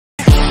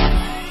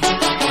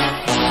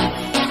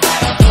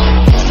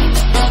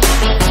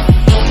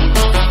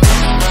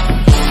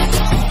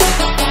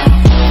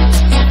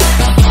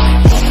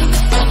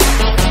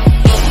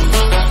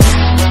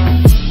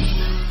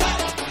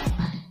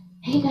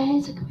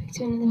back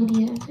to another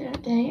video.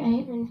 Today I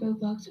am in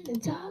Roblox.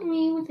 It's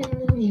me with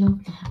another video.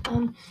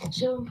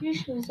 So I'm pretty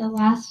sure it was the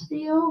last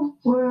video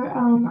where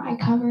I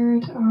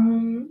covered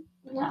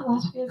not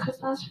last video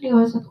because last video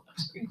was a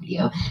Bloxburg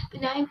video.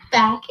 But now I'm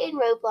back in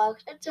Roblox.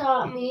 It's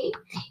me,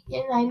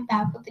 and I'm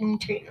back with a new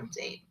train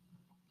update.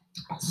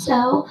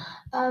 So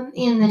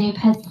and the new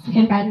pets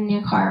can ride in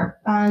your car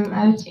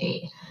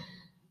update.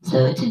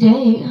 So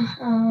today,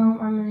 I'm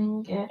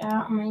gonna get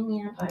out my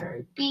peanut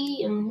butter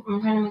bee, and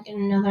I'm trying to make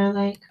another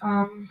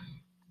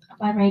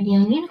Fly Ride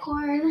Young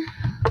Unicorn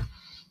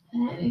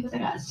because I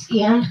got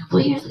scammed a couple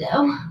years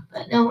ago.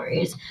 But no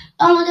worries.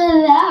 Oh, look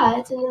at that!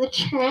 It's another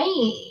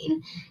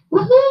train.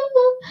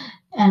 Woohoo!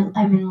 And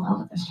I'm in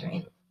love with this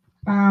train.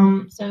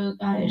 So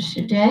guys,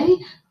 today,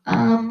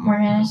 we're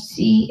gonna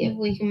see if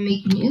we can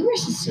make a new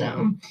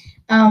system,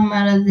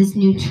 out of this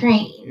new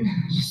train.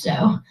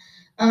 So.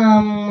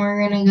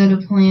 We're gonna go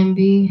to Plan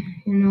B.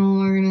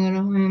 We're gonna go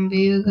to Plan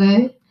B,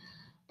 okay?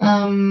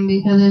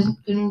 Because there's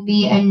gonna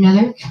be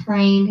another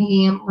train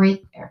picking up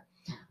right there.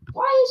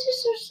 Why is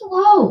this so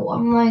slow?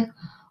 I'm like,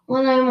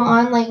 when I'm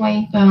on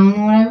my phone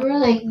or whatever,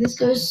 this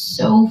goes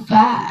so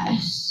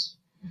fast.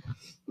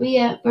 But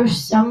yet, for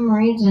some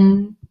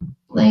reason,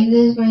 this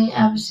is going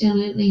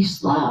absolutely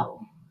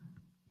slow.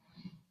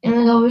 And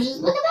I was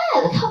just, look at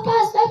that! Look how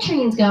fast that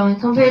train's going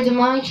compared to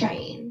my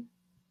train.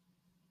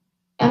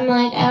 I'm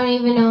like, I don't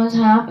even know what's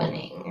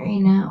happening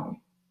right now.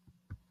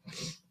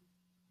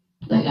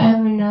 I have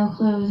no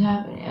clue what's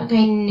happening.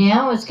 Okay,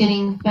 now it's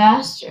getting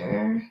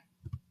faster.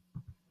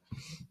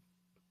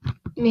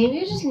 Maybe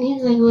it just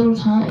needs a little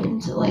time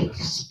to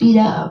speed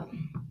up.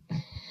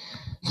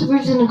 So we're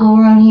just gonna go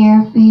around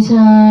here a few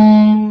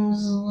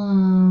times.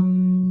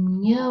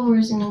 Yeah, we're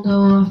just gonna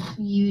go a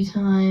few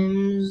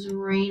times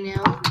right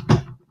now.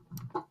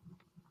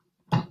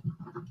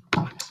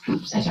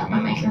 Oops, I dropped my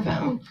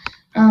microphone.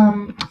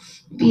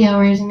 But yeah,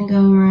 we're just gonna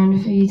go around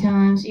a few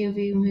times, see if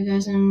we can pick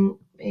up some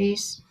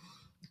base.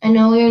 I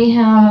know we already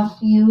have a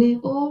few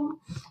people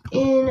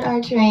in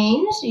our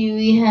train. So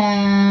we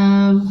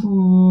have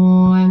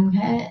one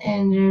pet,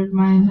 and there's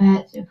my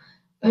pet too.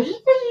 We're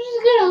just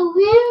gonna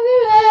leave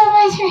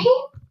my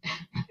train.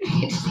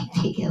 Just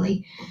take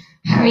it,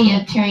 hurry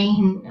up,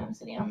 train. No, I'm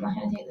kidding. I'm not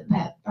gonna take the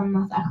pet. I'm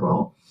not that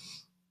cruel.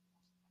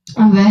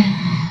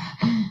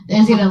 They're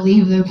just gonna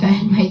leave their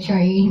pet in my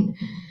train.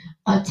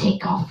 I'll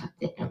take off with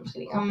it. No, I'm just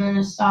kidding. I'm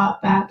gonna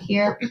stop back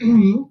here. I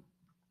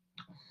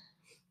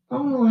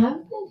don't know, I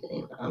haven't been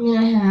feeling well.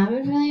 I have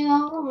been feeling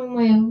well, but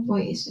my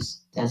voice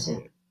just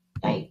doesn't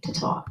like to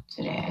talk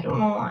today. I don't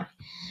know why.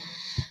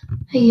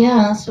 But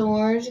yeah, so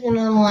we're just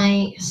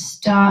gonna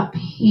stop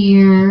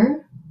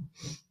here.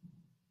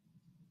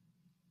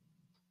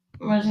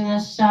 We're just gonna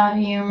stop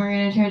here and we're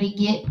gonna try to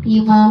get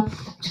people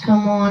to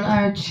come on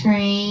our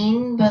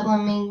train. But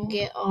let me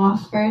get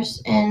off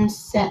first and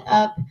set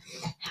up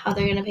how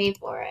they're gonna pay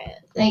for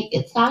it.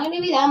 It's not gonna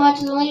be that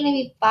much. It's only gonna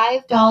be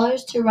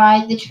 $5 to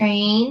ride the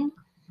train.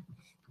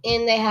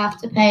 And they have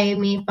to pay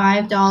me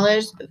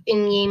 $5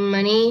 in-game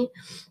money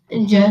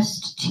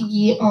just to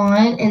get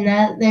on, and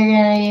that they're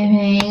gonna be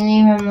paying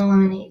me from the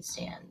lemonade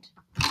stand.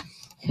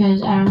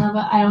 Because I don't have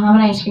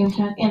an ice cream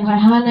truck, and if I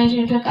had an ice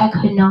cream truck, I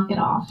could not get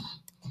off.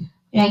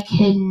 I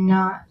could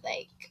not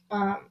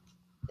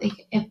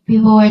if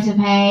people were to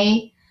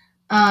pay,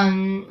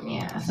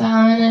 yeah. So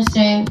I'm gonna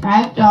say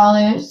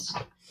 $5.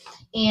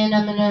 And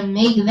I'm gonna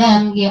make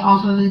them get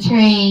off of the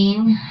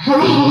train.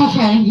 I'm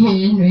trying to get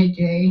in my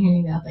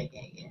train.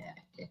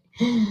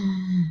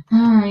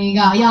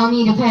 Y'all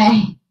need to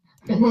pay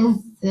for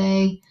this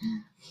thing.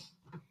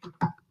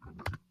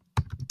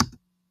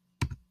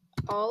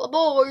 All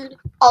aboard!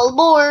 All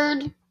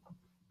aboard!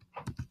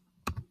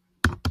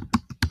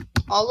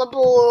 All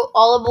aboard!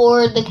 All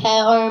aboard the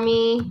Cat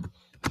Army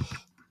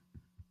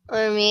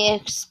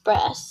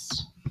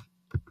Express.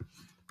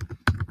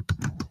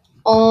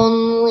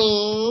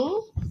 Only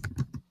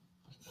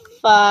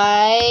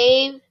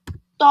 $5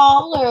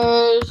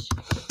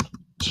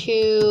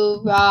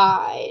 to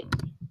ride.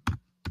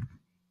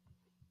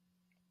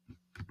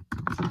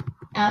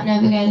 I don't know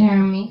if you guys heard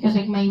me because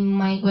my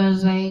mic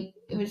was it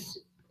was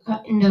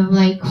kind of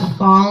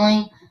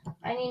falling.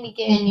 I need to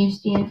get a new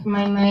stand for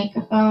my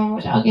microphone,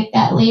 which I'll get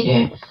that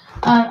later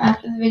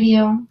after the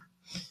video.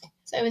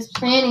 So I was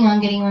planning on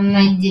getting one and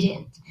I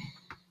didn't.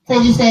 So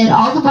I just said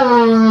all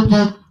aboard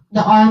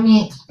the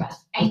Army Express.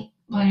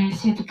 What did I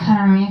say? The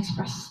Army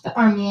Express. The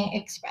Army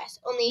Express.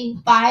 Only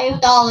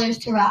 $5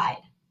 to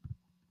ride.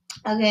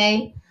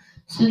 Okay.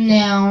 So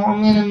now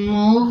I'm going to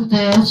move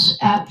this.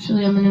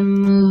 Actually, I'm going to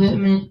move it.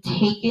 I'm going to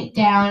take it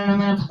down and I'm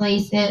going to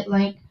place it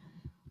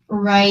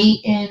right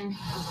in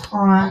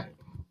front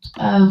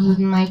of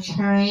my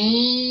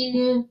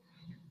train.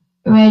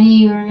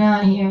 Ready or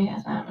not here?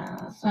 Yes, I don't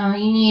know. So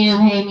you need to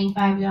pay me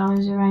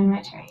 $5 to ride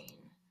my train.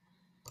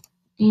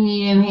 You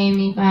need to pay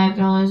me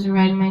 $5 to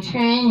ride my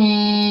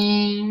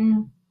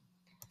train.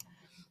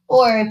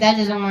 Or if that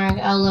doesn't work,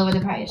 I'll lower the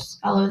price.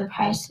 I'll lower the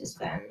prices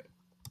then.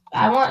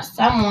 I want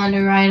someone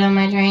to ride on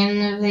my train,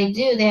 and if they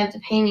do, they have to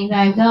pay me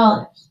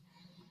 $5.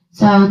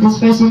 So this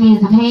person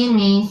needs to pay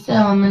me, so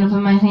I'm gonna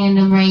put my hand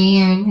up right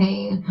here and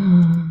say,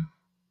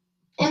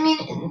 I mean,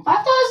 $5 is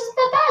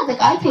not bad.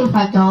 Like I pay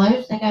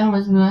 $5. Like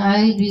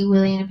I'd be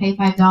willing to pay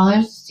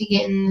 $5 to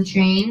get in the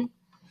train.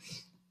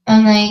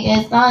 And like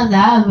it's not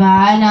that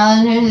bad.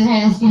 Now they're just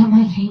trying to steal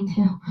my train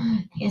too.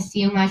 Can't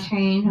steal my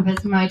train if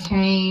it's my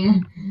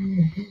train.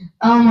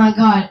 Oh my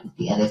god, it's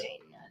the other train.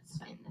 No, it's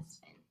fine. That's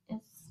fine.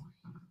 It's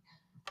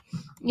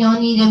you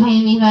don't need to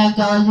pay me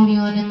 $5 if you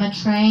want in my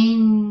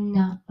train.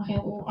 No. Okay,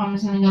 well I'm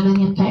just gonna go to the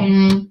campsite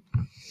anyway.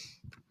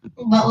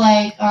 But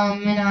like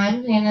in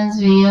amSanna's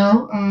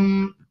video,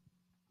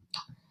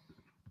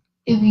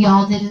 if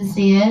y'all didn't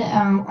see it,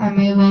 I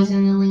may post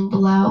in the link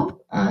below,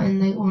 in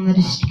the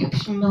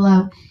description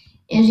below.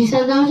 And she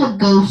said there was a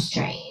ghost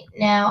train.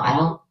 Now I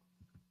don't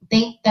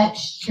think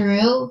that's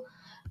true,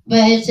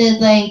 but it said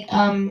like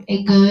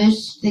it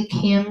goes to the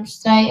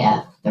campsite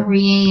at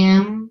 3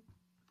 a.m.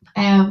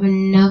 I have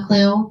no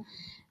clue.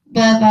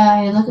 But if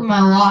I look at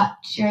my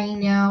watch right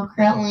now,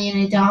 currently and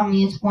it taught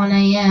me it's 1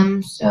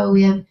 a.m. So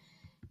we have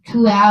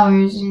 2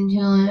 hours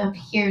until it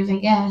appears, I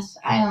guess.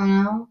 I don't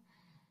know.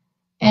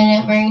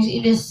 And it brings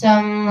you to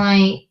some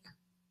like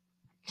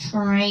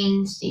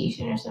train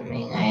station or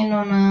something. I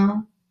don't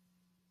know.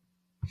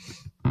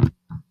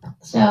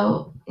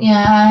 So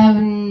yeah, I have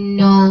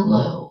no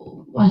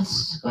clue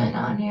what's going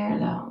on here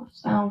though.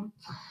 So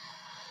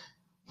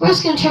we're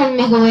just gonna try to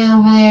make a way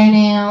over there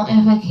now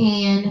if I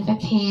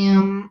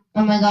can.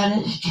 Oh my god,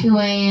 it's 2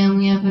 a.m.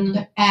 We have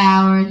another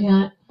hour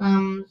till it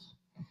comes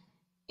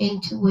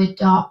into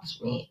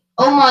adopt me.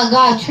 Oh my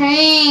god,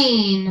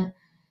 train!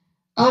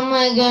 Oh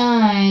my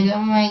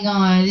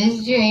god,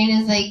 this train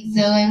is like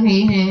so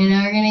impatient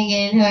and we're gonna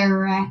get into a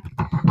wreck.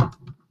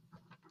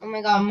 Oh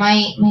my god,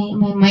 my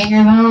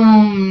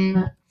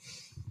microphone.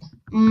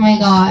 Oh my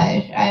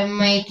gosh,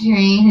 my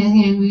train is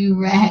gonna be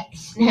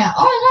wrecked now.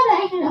 Oh my god,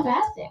 I actually got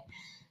faster.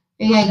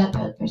 Maybe I got the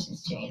other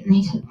person's train and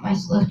they took my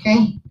slow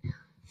train.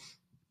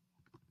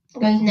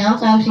 Because now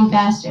it's actually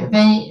faster,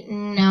 but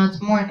now it's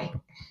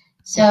morning.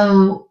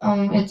 So,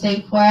 it's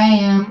like 4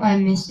 a.m. I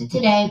missed it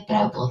today, but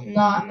I will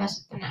not miss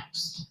it the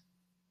next.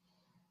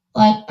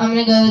 Like, I'm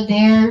gonna go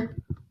there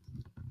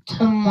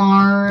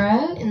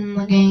tomorrow in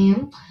the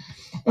game,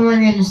 and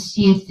we're gonna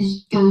see if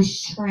this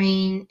ghost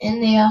train.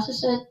 And they also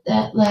said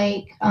that,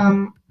 like,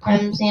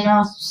 amSanna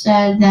also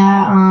said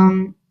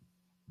that,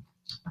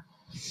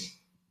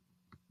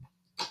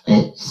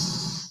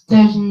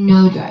 there's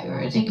no driver.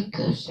 It's like a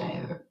ghost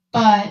driver.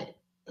 But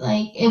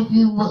like if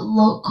you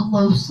look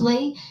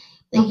closely,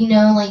 like you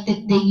know, like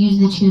they use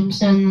the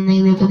tombstone and they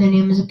live with their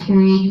name as a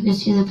period. You can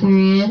see the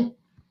period.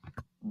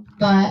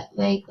 But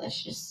like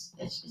let's just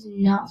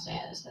not say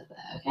I said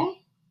that,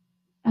 okay?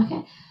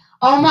 Okay.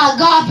 Oh my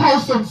god,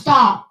 person,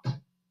 stop.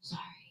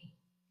 Sorry.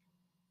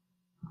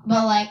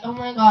 But like, oh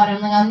my god,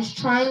 I'm just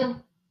trying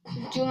to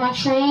do my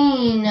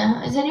train.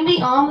 Is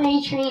anybody on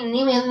my train?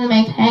 Anybody other than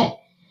my pet?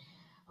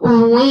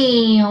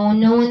 Wow,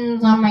 no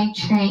one's on my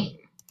train.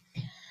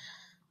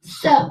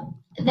 So,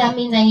 that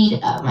means I need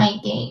to up my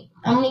game.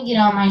 I'm going to get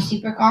on my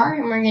supercar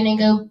and we're going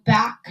to go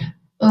back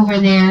over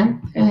there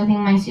because I think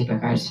my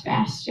supercar is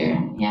faster.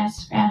 Yeah,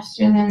 it's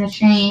faster than the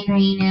train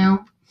right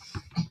now.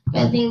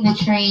 But I think the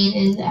train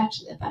is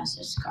actually the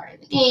fastest car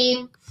in the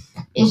game.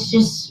 It's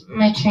just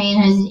my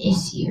train has an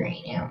issue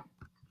right now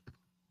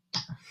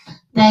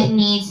that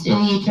needs to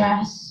be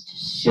addressed.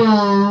 So,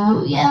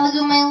 yeah, look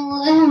at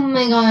oh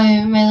my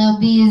god, my little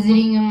bee is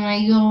sitting in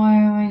my door.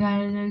 Oh my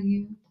god, it's so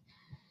cute.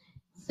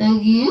 So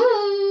cute.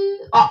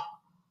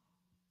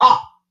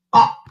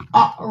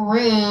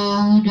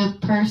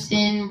 Rude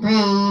person,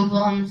 rude.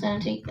 Well, I'm just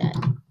gonna take that.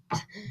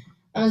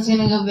 I'm just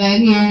gonna go back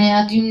here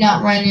now. Do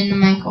not run into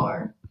my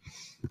car.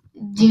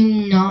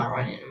 Do not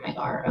run into my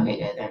car. Okay,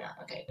 good. They're not.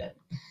 Okay, good.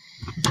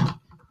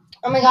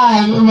 Oh my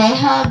god, they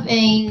have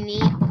a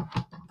neat.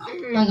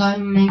 Oh my god,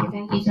 my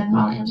everything keeps on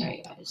falling. I'm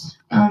sorry, guys.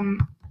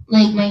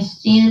 Like my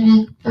stand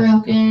is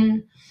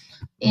broken,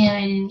 and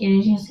I didn't get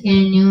a chance to get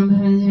a new one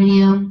before this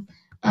video.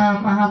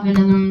 I'll have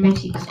another one by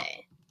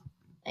Tuesday.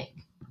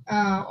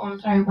 I'm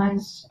sorry,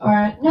 Wednesday.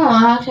 Or no,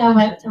 I'll actually have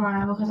it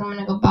tomorrow because I'm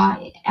gonna go buy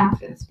it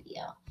after this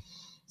video.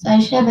 So I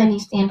should have a new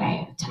stand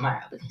by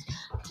tomorrow because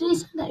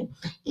today's Sunday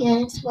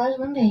and tomorrow's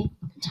Monday.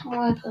 And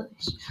tomorrow I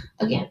publish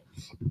again.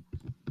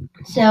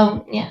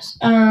 So yes,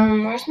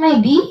 where's my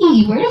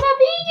bee? Where did my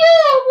bee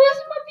go?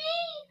 Where's my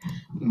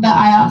bee? But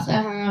I also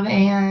have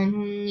a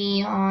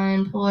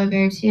neon polar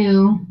bear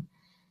too.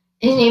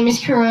 His name is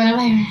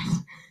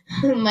Coronavirus.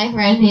 My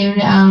friend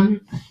named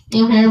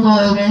her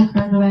polar bear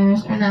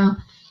Coronavirus. Or no,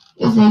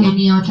 it's like a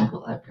neon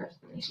chocolate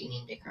person. She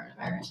named it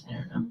Coronavirus. I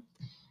don't know.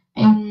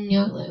 I have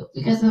no clue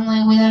because I'm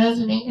like, wait, that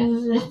doesn't make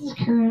because this is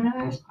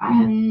Coronavirus. I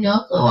have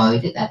no clue why we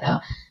did that though.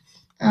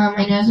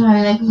 I know it's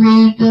probably like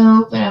rude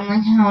though, but I'm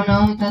like, I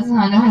don't know, that's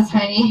not as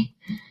funny.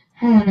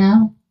 I don't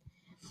know.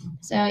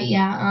 So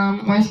yeah,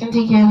 we're just gonna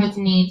take care of its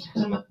needs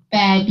because I'm a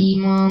bad bee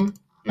mom.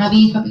 My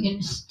bee's probably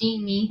gonna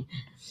sting me.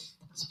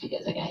 It's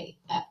because I got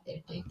that there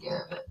to take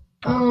care of it.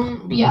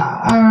 I'm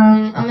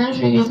gonna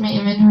show you guys my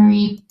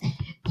inventory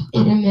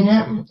in a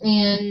minute,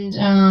 and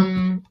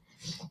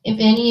if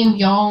any of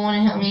y'all want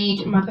to help me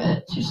do my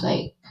pets, just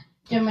like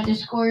join my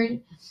Discord,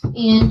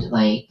 and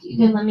like you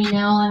can let me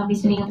know. I'll be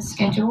setting up a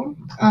schedule.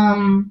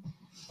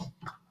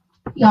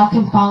 Y'all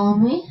can follow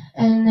me,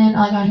 and then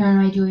like I'll turn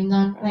my doing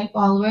them like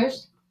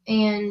followers,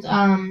 and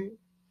I'll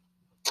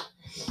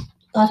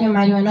turn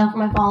my doing up for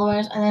my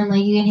followers, and then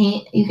like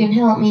you can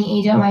help me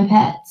age up my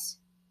pets.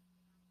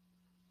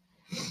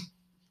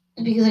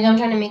 Because like I'm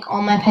trying to make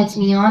all my pets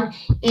neon,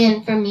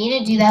 and for me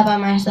to do that by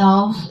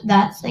myself,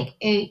 that's like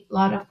a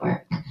lot of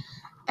work.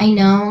 I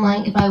know,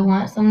 like if I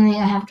want something,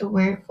 I have to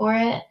work for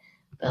it,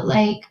 but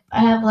like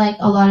I have like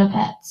a lot of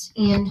pets,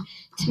 and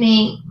to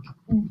make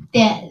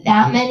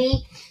that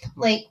many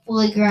like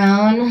fully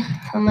grown,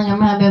 I'm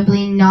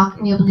probably not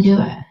gonna be able to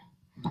do it.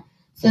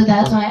 So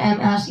that's why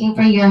I'm asking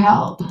for your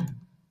help.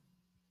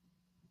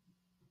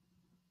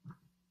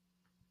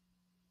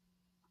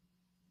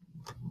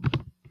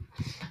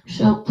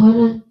 So put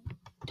a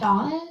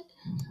dot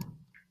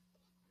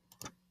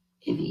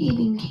if you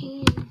even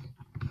can.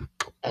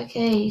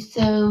 Okay,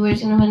 so we're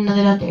just gonna put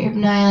another dot there. If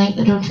not, I like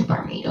the don't trip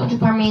army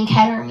and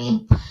cat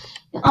army.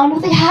 On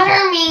with the cat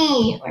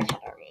army or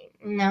cat army.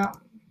 No.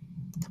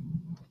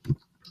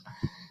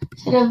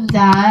 Instead of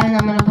that,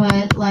 I'm gonna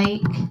put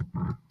like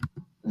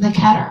the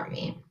cat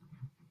army.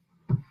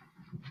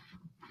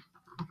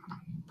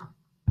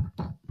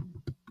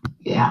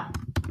 Yeah.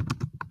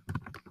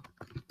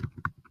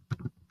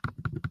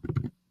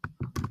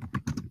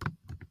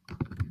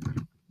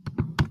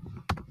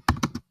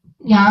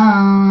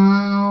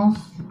 Yeah.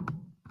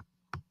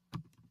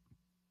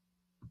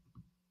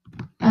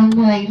 I'm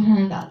like putting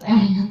it out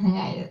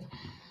there.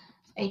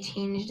 I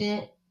changed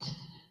it.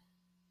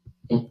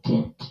 It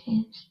didn't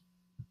change.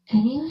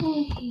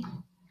 Anyway.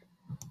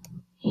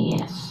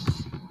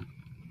 Yes.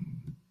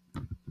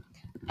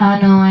 Oh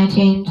no, I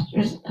changed.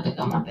 Just gotta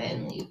go on my bed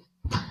and leave.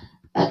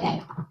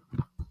 Okay.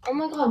 Oh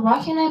my god, why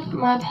can't I put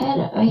my pet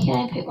up? Why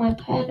can't I pick my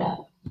pet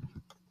up?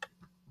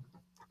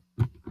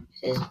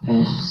 This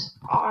press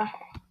R.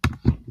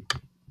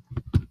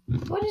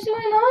 What is going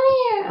on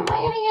here? Am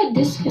I gonna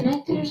get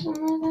disconnected or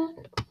something like that?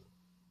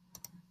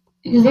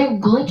 Is there a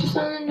glitch or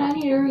something down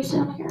here to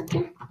reset my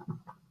character?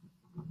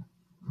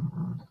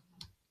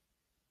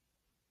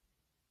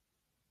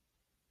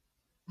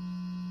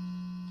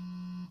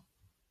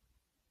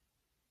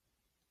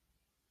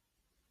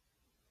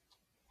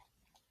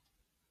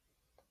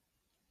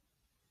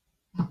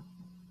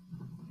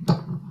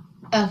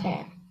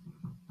 Okay.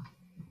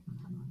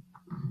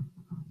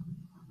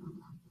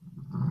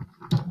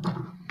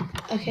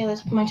 Okay,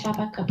 let's put my chat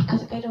back up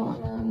because I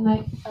don't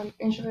want to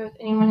introvert with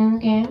anyone in the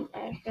game.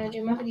 I'm just gonna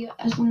do my video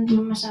as I'm gonna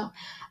do it myself.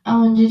 I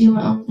want to do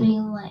my own thing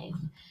in life.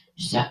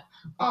 So,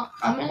 I'm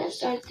gonna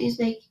start these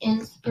like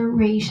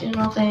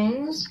inspirational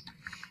things,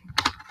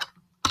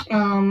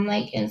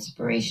 like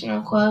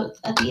inspirational quotes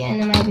at the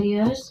end of my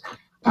videos,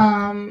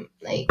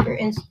 like for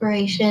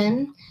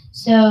inspiration.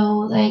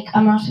 So, like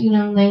I'm also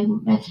gonna like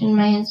mention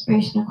my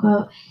inspirational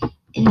quote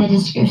in the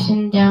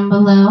description down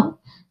below.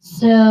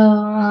 So,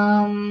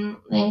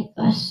 like,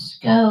 let's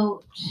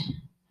go.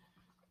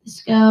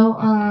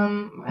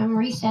 I'm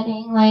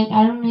resetting. Like,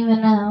 I don't even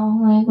know,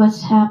 like,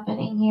 what's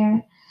happening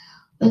here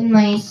with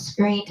my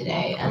screen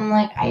today.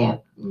 I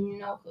have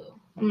no clue.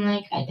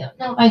 I don't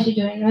know if I should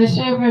do another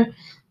server,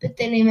 but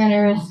then I'm at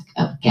a risk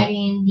of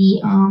getting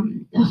the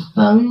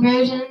phone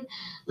version.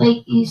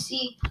 Like, you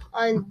see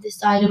on the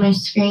side of my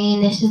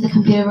screen, this is the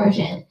computer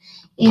version.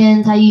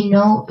 And how you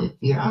know if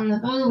you're on the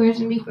phone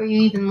version before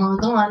you even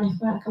log on, if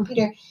you're on a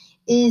computer,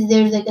 is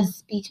there's like a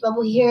speech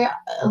bubble here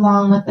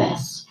along with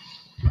this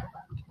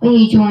when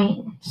you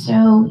join.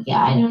 So,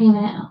 yeah, I don't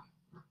even know.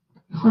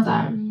 Hold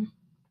on.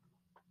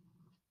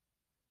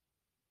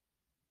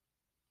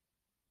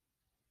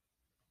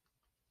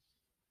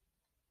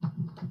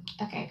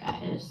 Okay,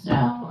 guys. So,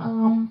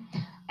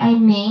 I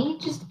may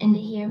just end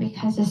it here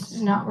because this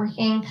is not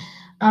working.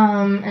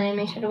 And I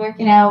may try to work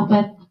it out,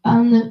 but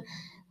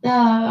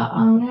the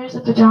owners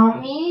of Adopt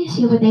Me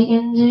see what they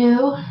can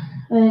do.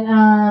 But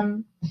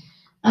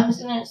I'm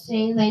just gonna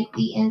say like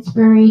the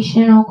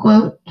inspirational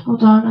quote.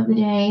 Hold on of the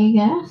day, I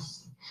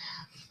guess.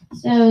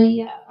 So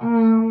yeah,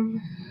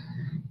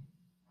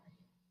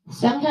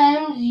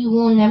 sometimes you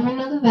will never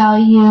know the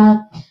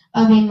value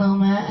of a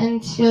moment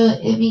until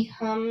it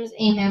becomes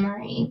a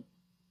memory.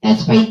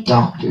 That's by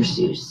Dr.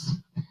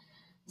 Seuss.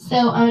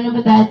 So I'm gonna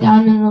put that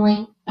down in the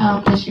link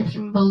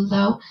description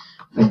below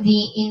for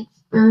the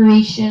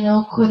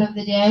inspirational quote of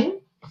the day.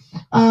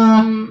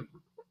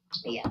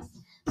 Yes.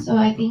 So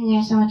I thank you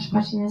guys so much for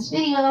watching this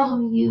video. I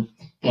hope you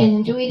guys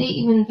enjoyed it,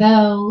 even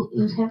though it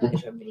was kind of like a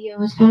short video. It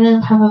was kind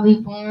of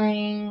probably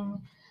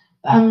boring.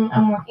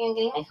 I'm working on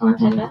getting my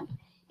content up,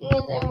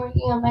 and I'm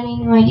working on finding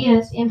new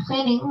ideas and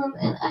planning them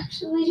and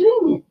actually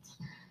doing it.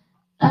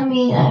 I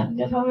mean, I have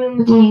no problem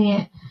with doing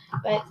it,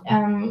 but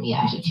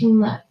yeah, actually too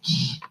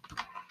much.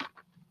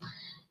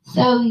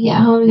 So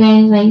yeah, hope you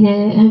guys liked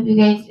it. Hope you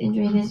guys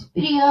enjoyed this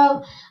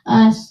video.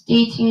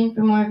 Stay tuned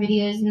for more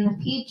videos in the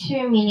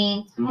future,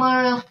 meaning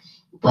tomorrow,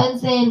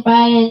 Wednesday and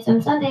Friday, and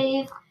some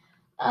Sundays.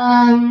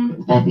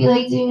 If I feel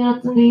like doing it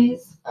on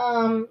Sundays.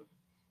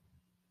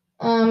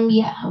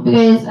 Yeah, hope you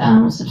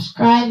guys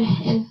subscribe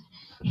and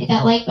hit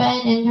that like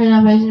button and turn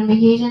on post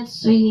notifications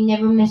so you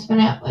never miss when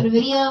I upload a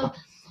video.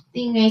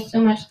 Thank you guys so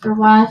much for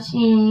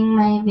watching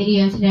my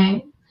video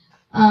today.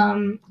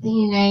 Thank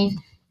you guys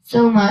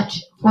so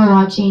much for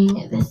watching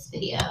this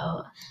video.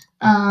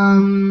 Hope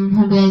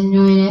you guys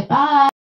enjoyed it. Bye.